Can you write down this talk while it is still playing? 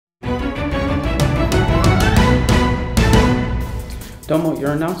Domo,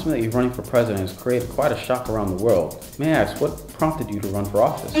 your announcement that you're running for president has created quite a shock around the world. May I ask, what prompted you to run for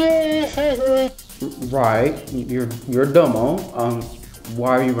office? Right, you're Domo. Why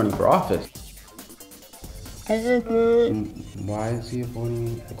are you running for office? Why is he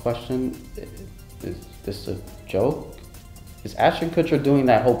avoiding the question? Is this a joke? Is Ashton Kutcher doing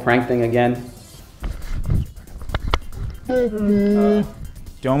that whole prank thing again?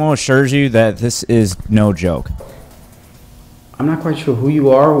 Domo assures you that this is no joke. I'm not quite sure who you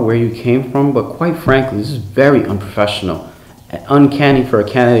are or where you came from, but quite frankly, this is very unprofessional and uncanny for a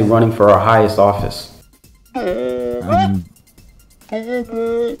candidate running for our highest office. I'm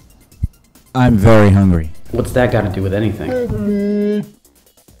very hungry. What's that got to do with anything?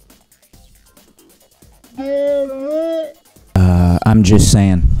 I'm just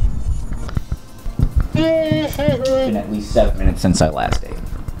saying. It's been at least 7 minutes since I last ate.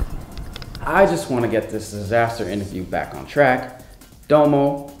 I just want to get this disaster interview back on track.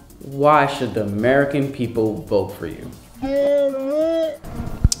 Domo, why should the American people vote for you? I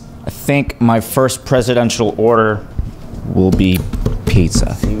think my first presidential order will be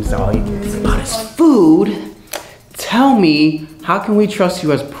pizza. Seems all you care about is food. Tell me, how can we trust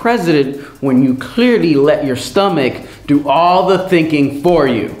you as president when you clearly let your stomach do all the thinking for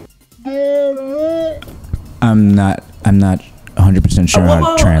you? I'm not 100% sure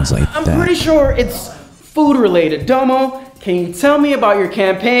how to translate that. I'm pretty sure it's food related. Domo, can you tell me about your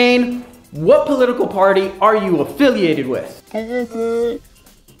campaign? What political party are you affiliated with?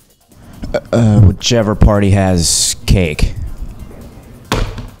 Whichever party has cake.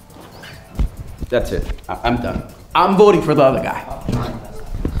 That's it. I'm done. I'm voting for the other guy.